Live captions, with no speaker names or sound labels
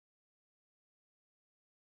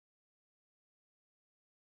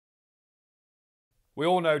We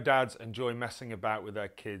all know dads enjoy messing about with their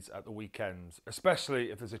kids at the weekends, especially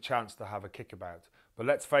if there's a chance to have a kickabout. But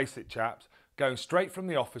let's face it, chaps, going straight from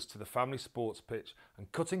the office to the family sports pitch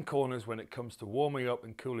and cutting corners when it comes to warming up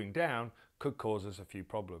and cooling down could cause us a few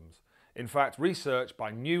problems. In fact, research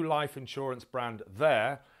by new life insurance brand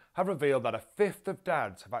There have revealed that a fifth of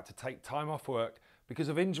dads have had to take time off work because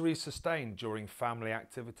of injuries sustained during family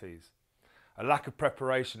activities. A lack of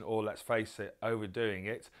preparation, or let's face it, overdoing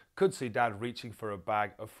it, could see dad reaching for a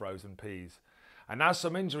bag of frozen peas. And as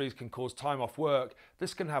some injuries can cause time off work,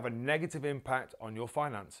 this can have a negative impact on your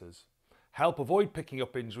finances. Help avoid picking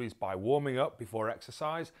up injuries by warming up before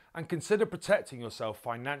exercise, and consider protecting yourself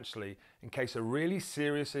financially in case a really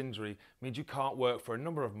serious injury means you can't work for a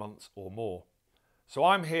number of months or more. So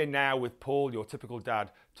I'm here now with Paul, your typical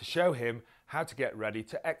dad, to show him how to get ready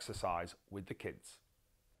to exercise with the kids.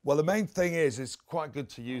 Well, the main thing is it's quite good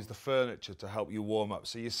to use the furniture to help you warm up.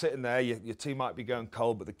 So you're sitting there, your tea might be going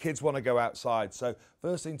cold, but the kids want to go outside. So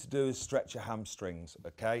first thing to do is stretch your hamstrings,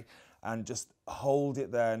 okay? And just hold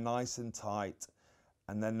it there nice and tight.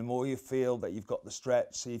 And then the more you feel that you've got the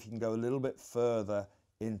stretch, see if you can go a little bit further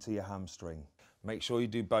into your hamstring. Make sure you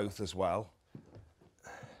do both as well.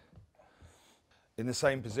 In the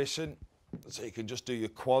same position, so you can just do your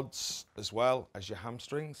quads as well as your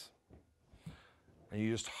hamstrings. And you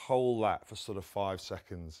just hold that for sort of 5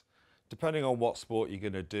 seconds. Depending on what sport you're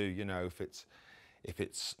going to do, you know, if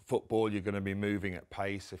it's football, you're going to be moving at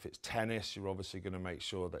pace. If it's tennis, you're obviously going to make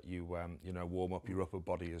sure that you warm up your upper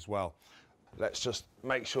body as well. Let's just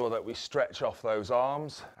make sure that we stretch off those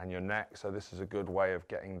arms and your neck. So this is a good way of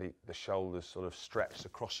getting the shoulders sort of stretched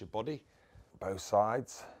across your body, both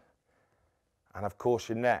sides. And of course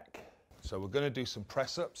your neck. So we're going to do some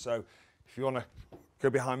press ups. So if you want to go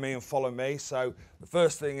behind me and follow me. So the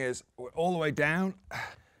first thing is we're all the way down,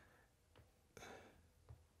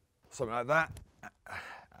 something like that.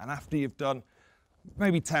 And after you've done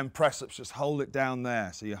maybe 10 press ups, just hold it down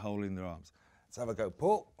there so you're holding the arms. Let's have a go,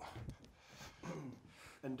 Paul.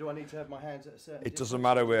 And do I need to have my hands at a certain It doesn't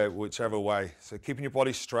matter whichever way. So keeping your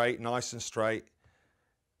body straight, nice and straight.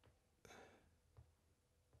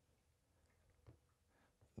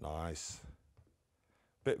 Nice.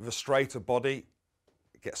 Bit of a straighter body.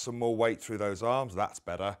 Get some more weight through those arms, that's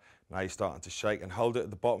better. Now you're starting to shake, and hold it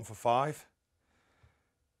at the bottom for 5.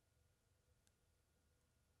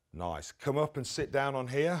 Nice. Come up and sit down on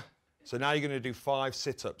here. So now you're going to do 5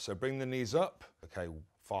 sit-ups. So bring the knees up. Okay,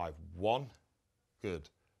 5. 1. Good.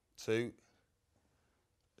 2.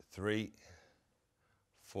 3.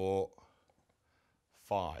 4.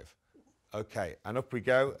 5. Okay, and up we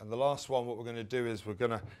go. And the last one, what we're going to do is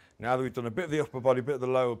now that we've done a bit of the upper body, a bit of the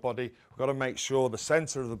lower body, we've got to make sure the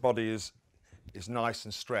center of the body is nice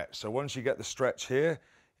and stretched. So once you get the stretch here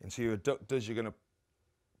into your adductors, you're going to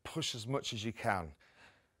push as much as you can.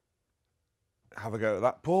 Have a go at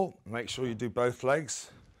that, Paul. Make sure you do both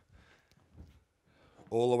legs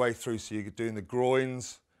all the way through. So you're doing the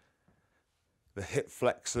groins, the hip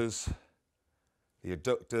flexors, the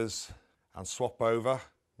adductors, and swap over.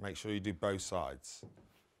 Make sure you do both sides.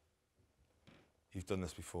 You've done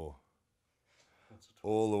this before.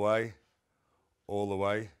 All the way, all the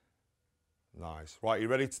way. Nice. Right, you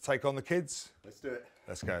ready to take on the kids? Let's do it.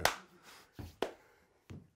 Let's go.